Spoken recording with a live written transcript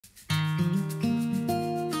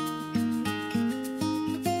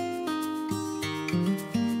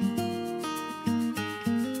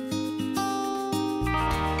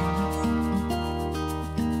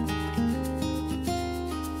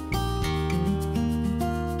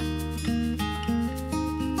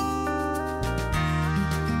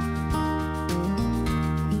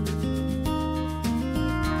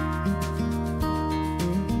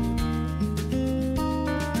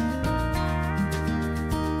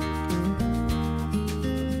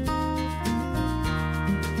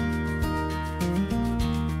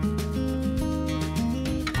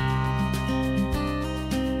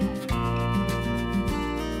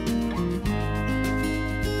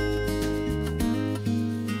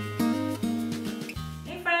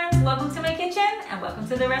welcome to my kitchen and welcome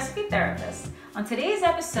to the Recipe Therapist. On today's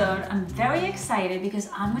episode, I'm very excited because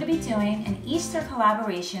I'm going to be doing an Easter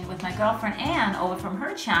collaboration with my girlfriend Ann over from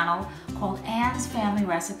her channel called Ann's Family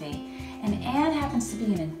Recipe. And Ann happens to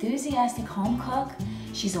be an enthusiastic home cook.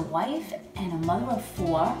 She's a wife and a mother of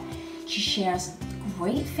 4. She shares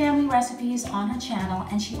great family recipes on her channel,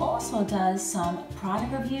 and she also does some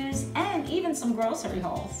product reviews and even some grocery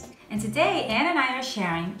hauls. And today, Ann and I are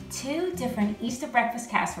sharing 2 different Easter breakfast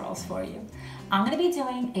casseroles for you. I'm going to be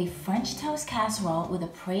doing a French toast casserole with a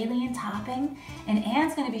praline topping, and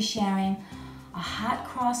Ann's going to be sharing a hot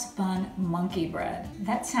cross bun monkey bread.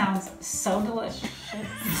 That sounds so delicious.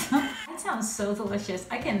 That sounds so delicious.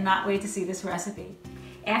 I cannot wait to see this recipe.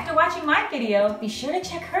 After watching my video, be sure to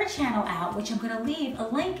check her channel out, which I'm going to leave a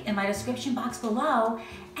link in my description box below,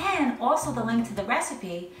 and also the link to the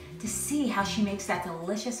recipe to see how she makes that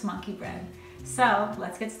delicious monkey bread. So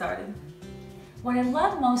let's get started. What I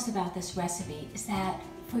love most about this recipe is that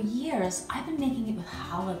for years I've been making it with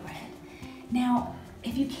challah bread. Now,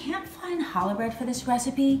 if you can't find challah bread for this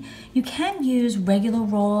recipe, you can use regular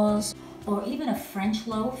rolls or even a French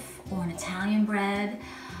loaf or an Italian bread.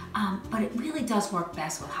 But it really does work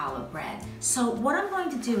best with challah bread. So what I'm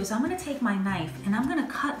going to do is I'm going to take my knife and I'm going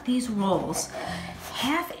to cut these rolls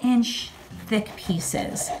 1/2 inch thick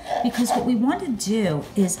pieces, because what we want to do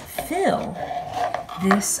is fill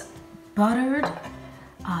this buttered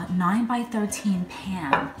 9x13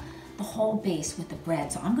 pan, the whole base with the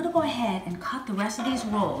bread. So I'm going to go ahead and cut the rest of these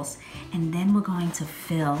rolls, and then we're going to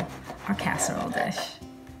fill our casserole dish.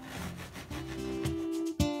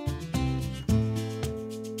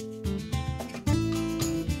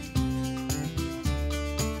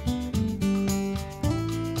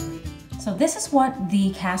 So this is what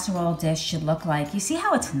the casserole dish should look like. You see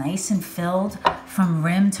how it's nice and filled from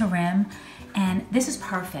rim to rim? And this is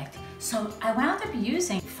perfect. So I wound up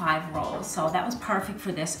using 5 rolls, so that was perfect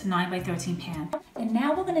for this 9x13 pan. And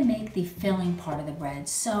now we're gonna make the filling part of the bread.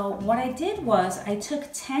 So what I did was I took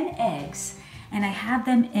 10 eggs and I have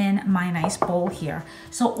them in my nice bowl here.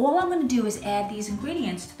 So all I'm gonna do is add these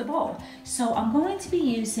ingredients to the bowl. So I'm going to be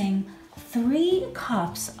using 3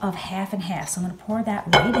 cups of 1/2 and 1/2. So I'm gonna pour that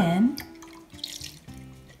right in.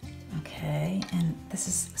 Okay, and this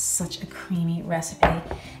is such a creamy recipe.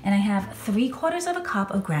 And I have 3/4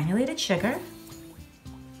 cup of granulated sugar,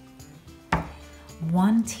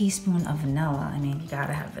 1 teaspoon of vanilla. I mean, you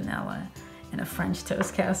gotta have vanilla in a French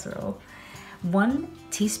toast casserole. 1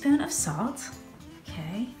 teaspoon of salt.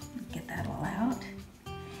 Okay, get that all out.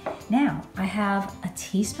 Now, I have a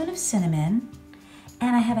teaspoon of cinnamon,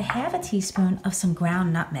 and I have a 1/2 teaspoon of some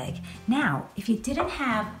ground nutmeg. Now, if you didn't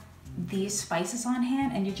have these spices on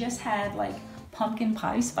hand and you just had like pumpkin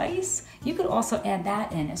pie spice, you could also add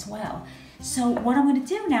that in as well. So what I'm going to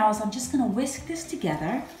do now is I'm just going to whisk this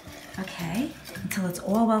together, okay, until it's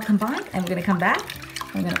all well combined, and we're going to come back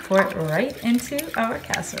and we're going to pour it right into our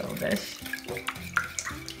casserole dish.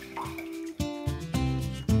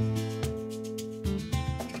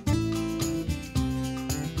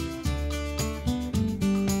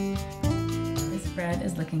 This bread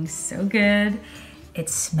is looking so good. It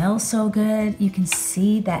smells so good. You can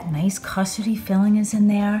see that nice custardy filling is in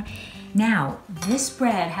there. Now, this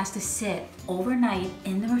bread has to sit overnight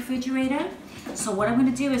in the refrigerator. So what I'm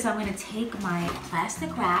gonna do is I'm gonna take my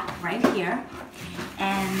plastic wrap right here,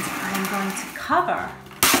 and I'm going to cover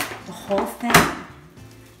the whole thing,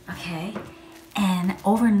 okay? And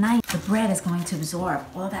overnight, the bread is going to absorb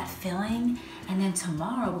all that filling, and then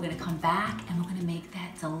tomorrow we're gonna come back and we're gonna make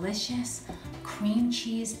that delicious cream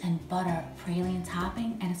cheese and butter praline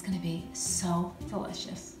topping, and it's gonna be so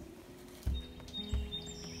delicious.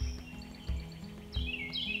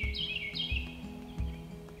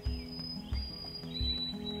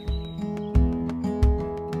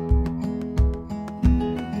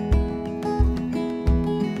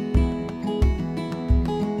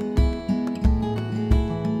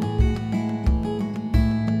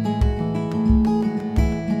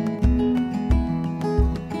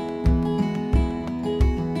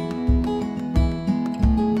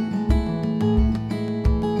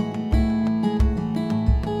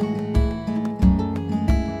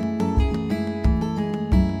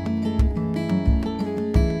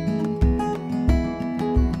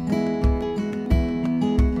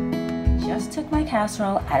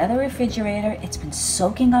 Casserole out of the refrigerator. It's been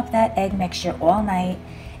soaking up that egg mixture all night.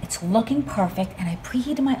 It's It's looking perfect, and I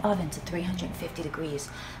preheated my oven to 350 degrees.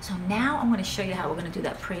 So now I'm gonna show you how we're gonna do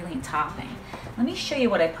that praline topping. Let me show you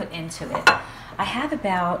what I put into it. I have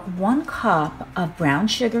about 1 cup of brown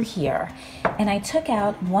sugar here, and I took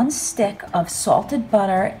out 1 stick of salted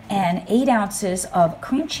butter and 8 ounces of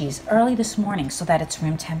cream cheese early this morning so that it's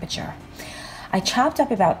room temperature. I chopped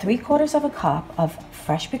up about 3/4 of a cup of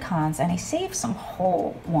fresh pecans, and I saved some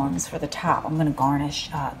whole ones for the top. I'm gonna garnish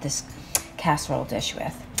this casserole dish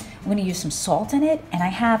with. I'm gonna use some salt in it, and I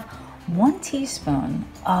have 1 teaspoon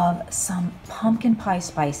of some pumpkin pie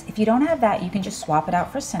spice. If you don't have that, you can just swap it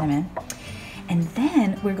out for cinnamon. And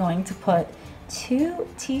then we're going to put 2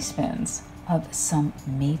 teaspoons of some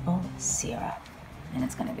maple syrup, and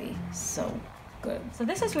it's gonna be so good. So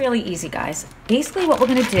this is really easy, guys. Basically what we're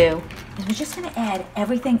gonna do is we're just gonna add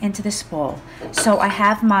everything into this bowl. So I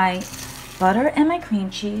have my butter and my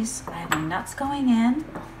cream cheese. I have my nuts going in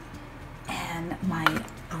and my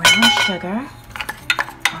brown sugar.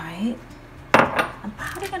 All right. I'm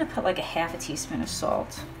probably gonna put like a 1/2 teaspoon of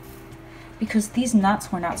salt because these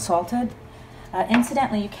nuts were not salted.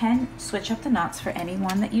 Incidentally, you can switch up the nuts for any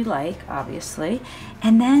one that you like, obviously.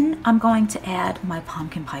 And then I'm going to add my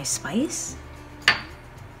pumpkin pie spice.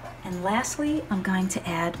 And lastly, I'm going to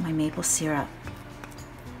add my maple syrup.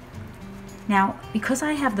 Now, because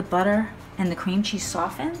I have the butter and the cream cheese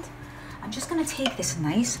softened, I'm just gonna take this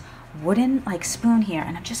nice wooden spoon here,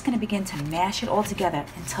 and I'm just gonna begin to mash it all together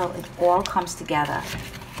until it all comes together.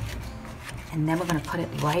 And then we're gonna put it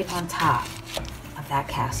right on top of that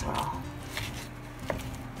casserole.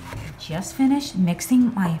 Just finished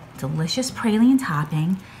mixing my delicious praline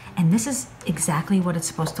topping, and this is exactly what it's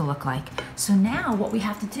supposed to look like. So now what we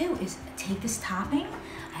have to do is take this topping,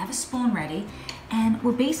 I have a spoon ready, and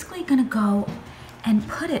we're basically gonna go and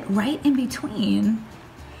put it right in between,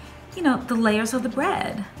 you know, the layers of the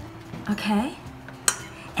bread, okay?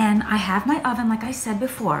 And I have my oven, like I said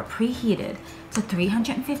before, preheated to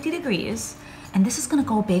 350 degrees, and this is gonna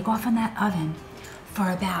go bake off in that oven for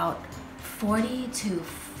about 40 to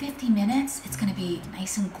 50 minutes. It's gonna be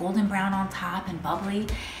nice and golden brown on top and bubbly,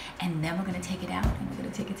 and then we're gonna take it out and we're gonna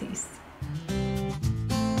take a taste.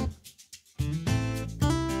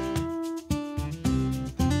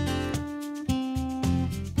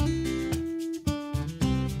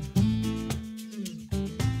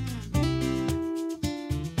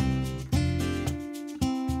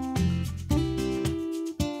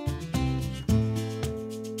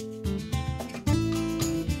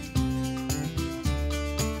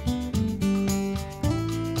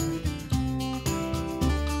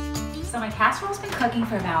 So my casserole's been cooking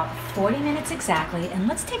for about 40 minutes exactly, and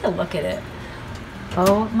let's take a look at it.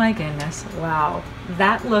 Oh my goodness, wow.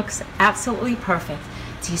 That looks absolutely perfect.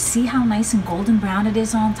 Do you see how nice and golden brown it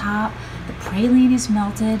is on top? The praline is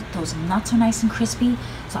melted, those nuts are nice and crispy.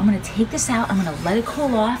 So I'm gonna take this out, I'm gonna let it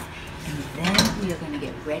cool off, and then we are gonna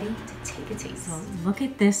get ready to take a taste. So look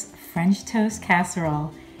at this French toast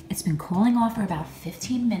casserole. It's been cooling off for about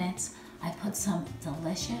 15 minutes. I put some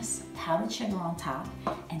delicious powdered sugar on top,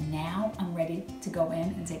 and now I'm ready to go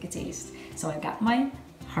in and take a taste. So I got my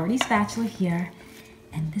hearty spatula here,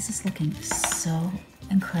 and this is looking so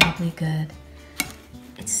incredibly good.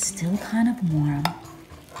 It's still kind of warm,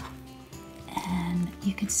 and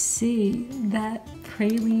you can see that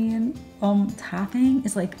praline topping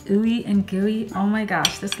is like ooey and gooey. Oh my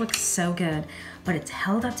gosh, this looks so good, but it's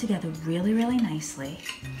held up together really, really nicely.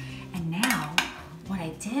 And now, what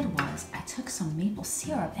I did was I took some maple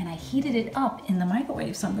syrup and I heated it up in the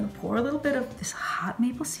microwave. So I'm gonna pour a little bit of this hot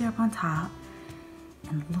maple syrup on top,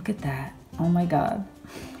 and look at that. Oh my God,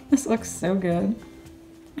 this looks so good.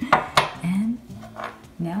 And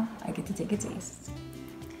now I get to take a taste.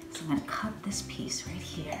 So I'm gonna cut this piece right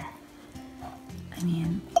here. I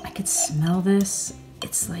mean, I could smell this.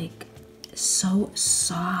 It's like so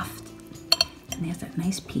soft. And there's that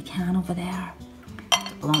nice pecan over there.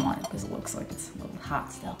 Blow on it because it looks like it's a little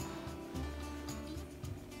hot still.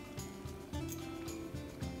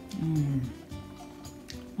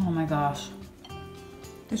 Oh my gosh.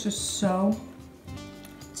 This is so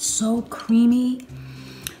creamy,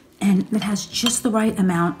 and it has just the right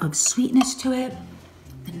amount of sweetness to it.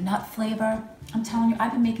 The nut flavor. I'm telling you,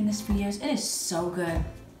 I've been making this for years. It is so good.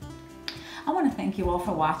 I want to thank you all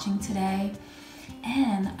for watching today.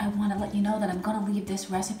 And I want to let you know that I'm going to leave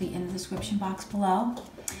this recipe in the description box below.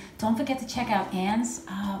 Don't forget to check out Anne's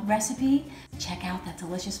recipe. Check out that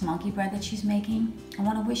delicious monkey bread that she's making. I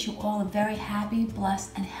want to wish you all a very happy,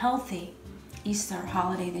 blessed, and healthy Easter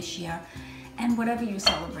holiday this year. And whatever you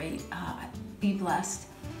celebrate, be blessed.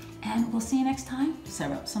 And we'll see you next time.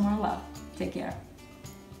 Serve up some more love. Take care.